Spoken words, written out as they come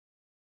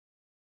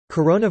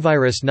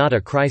Coronavirus not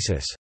a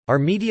crisis. Are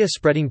media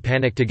spreading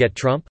panic to get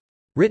Trump?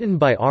 Written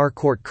by R.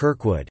 Court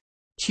Kirkwood.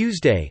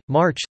 Tuesday,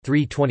 March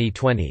 3,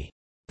 2020.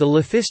 The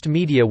leftist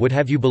media would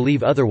have you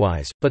believe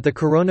otherwise, but the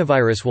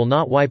coronavirus will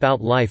not wipe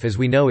out life as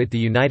we know it the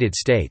United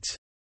States.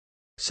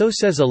 So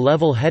says a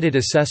level-headed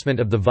assessment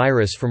of the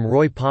virus from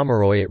Roy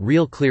Pomeroy at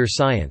Real Clear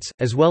Science,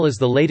 as well as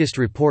the latest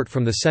report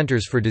from the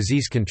Centers for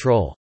Disease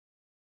Control.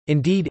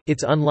 Indeed,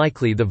 it's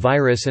unlikely the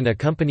virus and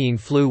accompanying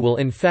flu will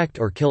infect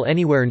or kill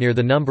anywhere near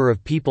the number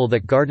of people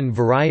that garden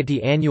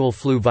variety annual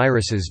flu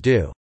viruses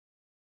do.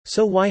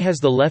 So why has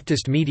the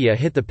leftist media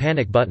hit the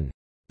panic button?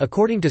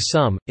 According to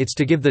some, it's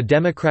to give the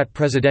Democrat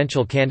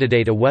presidential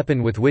candidate a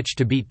weapon with which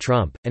to beat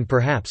Trump, and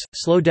perhaps,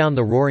 slow down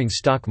the roaring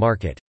stock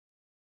market.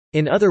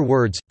 In other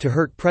words, to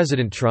hurt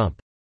President Trump.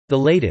 The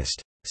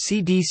latest.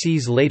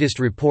 CDC's latest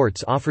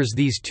reports offers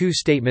these two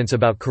statements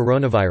about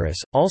coronavirus,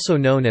 also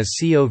known as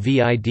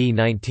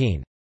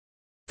COVID-19.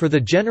 For the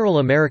general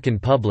American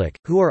public,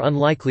 who are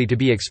unlikely to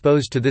be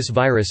exposed to this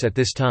virus at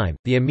this time,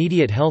 the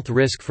immediate health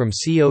risk from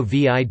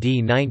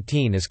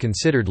COVID-19 is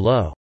considered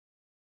low.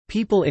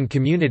 People in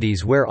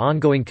communities where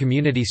ongoing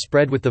community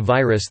spread with the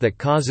virus that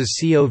causes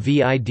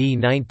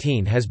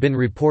COVID-19 has been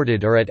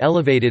reported are at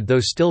elevated though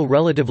still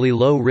relatively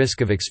low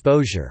risk of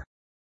exposure.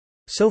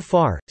 So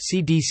far,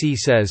 CDC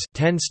says,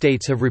 10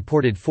 states have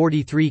reported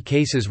 43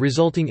 cases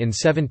resulting in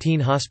 17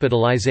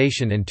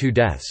 hospitalization and 2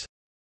 deaths.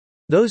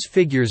 Those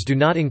figures do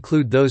not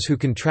include those who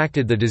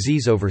contracted the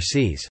disease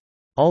overseas.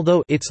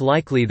 Although it's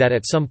likely that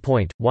at some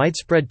point,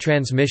 widespread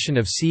transmission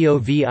of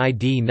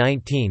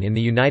COVID-19 in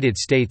the United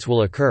States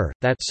will occur,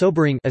 that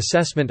sobering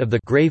assessment of the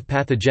grave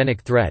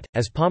pathogenic threat,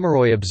 as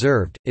Pomeroy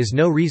observed, is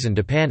no reason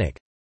to panic.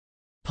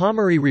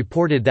 Pomeroy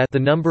reported that the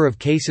number of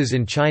cases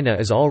in China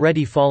is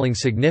already falling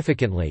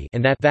significantly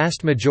and that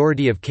vast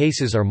majority of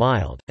cases are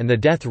mild, and the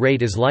death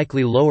rate is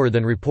likely lower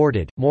than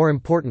reported. More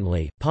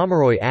importantly,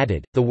 Pomeroy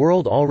added, the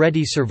world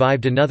already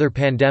survived another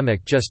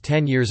pandemic just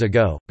 10 years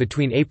ago.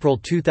 Between April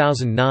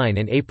 2009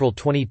 and April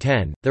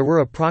 2010, there were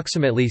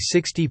approximately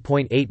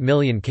 60.8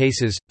 million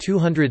cases,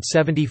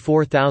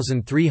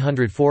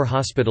 274,304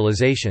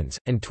 hospitalizations,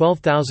 and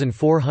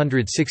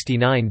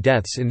 12,469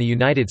 deaths in the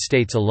United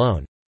States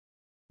alone.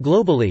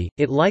 Globally,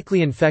 it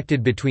likely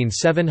infected between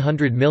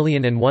 700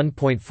 million and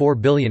 1.4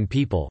 billion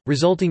people,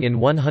 resulting in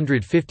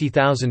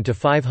 150,000 to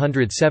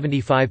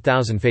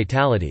 575,000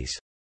 fatalities.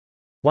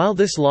 While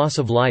this loss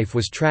of life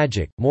was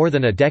tragic, more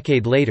than a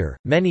decade later,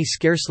 many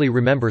scarcely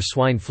remember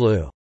swine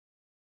flu.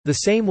 The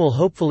same will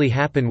hopefully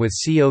happen with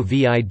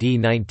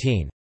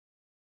COVID-19.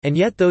 And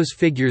yet those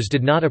figures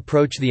did not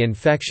approach the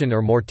infection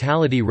or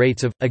mortality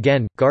rates of,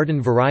 again,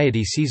 garden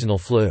variety seasonal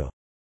flu.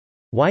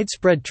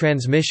 Widespread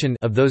transmission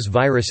of those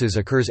viruses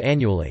occurs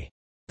annually.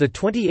 The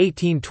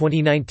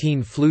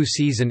 2018-2019 flu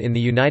season in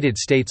the United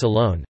States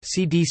alone,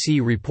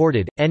 CDC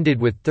reported, ended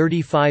with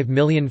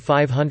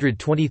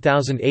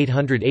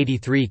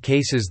 35,520,883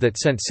 cases that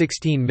sent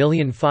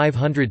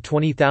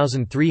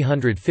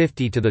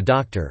 16,520,350 to the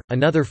doctor,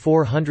 another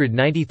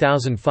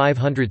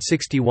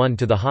 490,561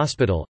 to the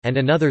hospital, and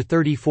another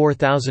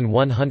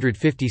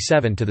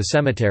 34,157 to the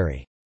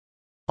cemetery.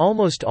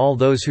 Almost all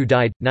those who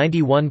died,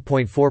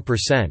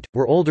 91.4%,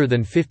 were older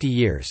than 50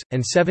 years,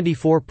 and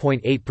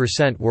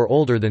 74.8% were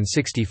older than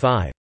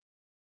 65.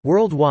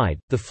 Worldwide,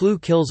 the flu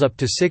kills up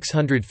to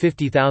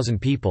 650,000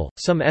 people,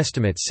 some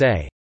estimates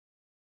say.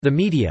 The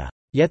media.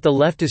 Yet the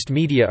leftist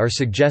media are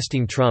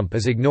suggesting Trump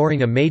is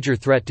ignoring a major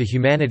threat to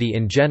humanity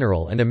in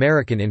general and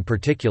American in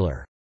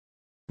particular.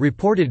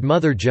 Reported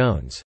Mother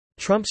Jones.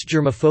 Trump's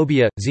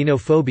germophobia,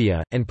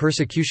 xenophobia, and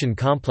persecution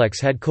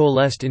complex had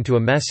coalesced into a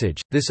message,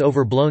 this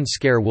overblown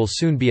scare will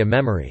soon be a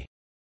memory.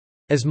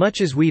 As much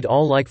as we'd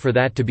all like for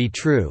that to be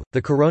true,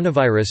 the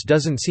coronavirus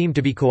doesn't seem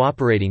to be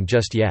cooperating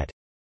just yet.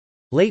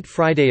 Late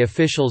Friday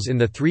officials in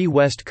the 3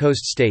 West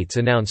Coast states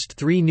announced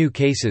 3 new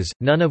cases,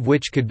 none of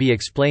which could be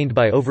explained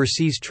by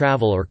overseas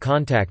travel or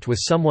contact with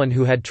someone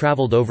who had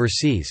traveled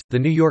overseas, The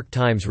New York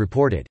Times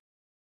reported.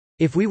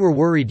 If we were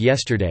worried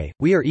yesterday,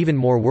 we are even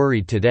more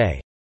worried today.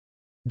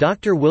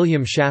 Dr.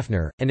 William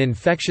Schaffner, an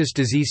infectious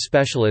disease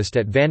specialist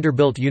at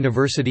Vanderbilt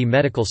University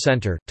Medical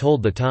Center,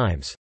 told The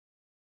Times.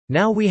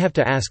 Now we have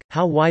to ask,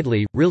 how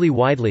widely, really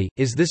widely,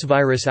 is this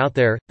virus out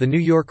there? The New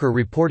Yorker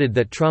reported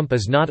that Trump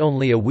is not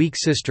only a weak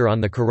sister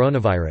on the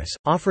coronavirus,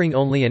 offering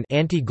only an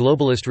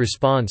anti-globalist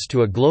response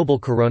to a global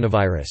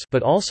coronavirus,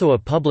 but also a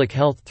public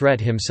health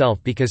threat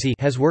himself because he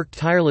has worked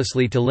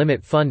tirelessly to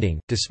limit funding,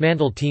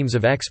 dismantle teams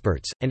of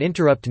experts, and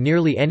interrupt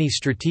nearly any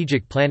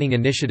strategic planning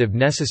initiative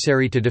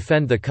necessary to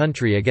defend the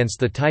country against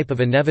the type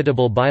of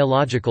inevitable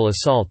biological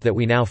assault that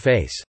we now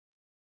face.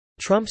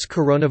 Trump's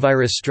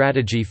coronavirus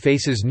strategy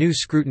faces new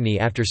scrutiny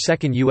after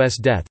second U.S.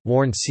 death,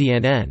 warned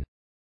CNN.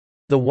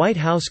 The White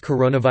House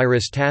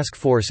Coronavirus Task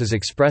Force is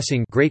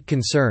expressing great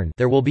concern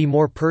there will be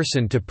more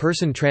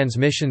person-to-person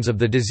transmissions of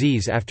the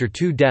disease after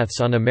 2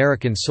 deaths on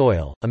American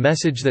soil, a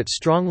message that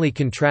strongly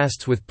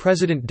contrasts with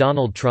President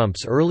Donald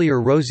Trump's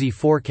earlier rosy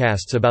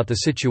forecasts about the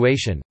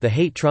situation. The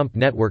Hate Trump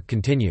network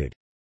continued.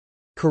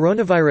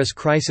 Coronavirus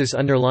crisis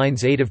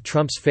underlines 8 of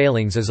Trump's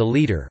failings as a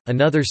leader,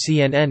 another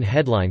CNN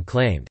headline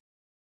claimed.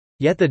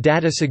 Yet the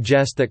data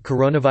suggest that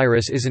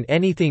coronavirus isn't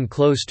anything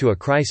close to a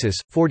crisis: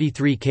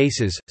 43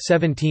 cases,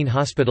 17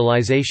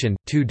 hospitalization,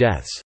 2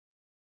 deaths.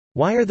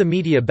 Why are the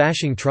media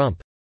bashing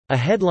Trump? A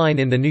headline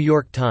in The New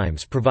York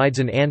Times provides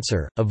an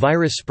answer: a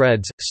virus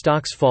spreads,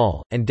 stocks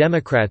fall, and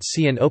Democrats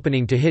see an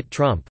opening to hit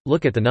Trump.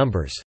 Look at the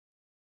numbers.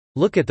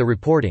 Look at the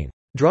reporting.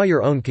 Draw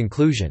your own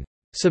conclusion.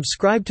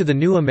 Subscribe to The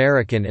New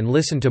American and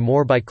listen to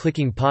more by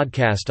clicking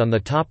podcast on the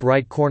top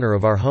right corner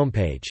of our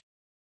homepage.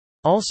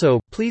 Also,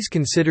 please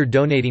consider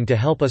donating to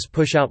help us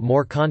push out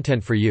more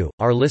content for you,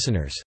 our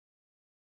listeners.